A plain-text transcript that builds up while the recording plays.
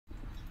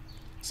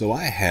So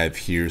I have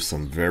here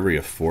some very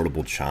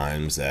affordable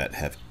chimes that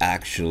have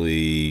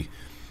actually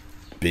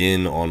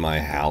been on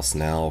my house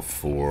now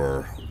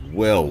for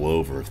well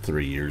over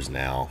 3 years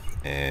now.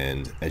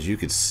 And as you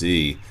can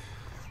see,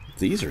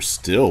 these are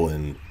still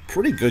in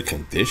pretty good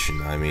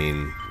condition. I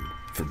mean,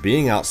 for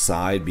being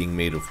outside, being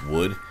made of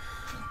wood,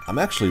 I'm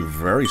actually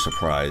very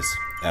surprised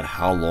at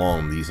how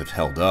long these have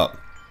held up.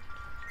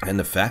 And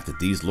the fact that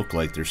these look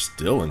like they're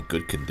still in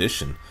good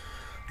condition.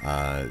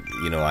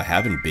 I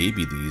haven't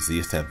babied these.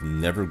 These have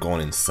never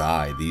gone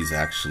inside. These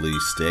actually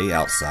stay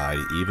outside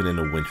even in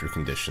the winter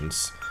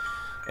conditions.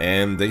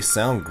 And they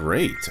sound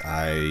great.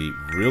 I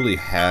really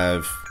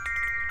have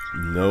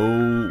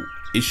no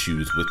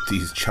issues with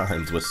these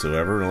chimes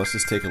whatsoever. And let's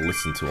just take a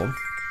listen to them.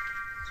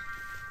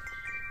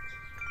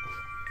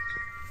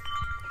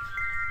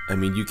 I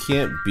mean, you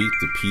can't beat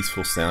the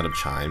peaceful sound of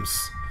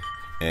chimes.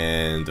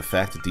 And the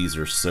fact that these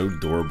are so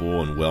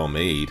durable and well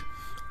made,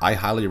 I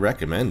highly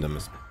recommend them.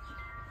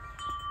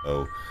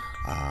 So,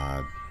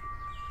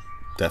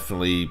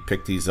 definitely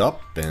pick these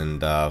up,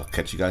 and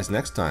catch you guys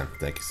next time.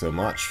 Thank you so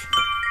much.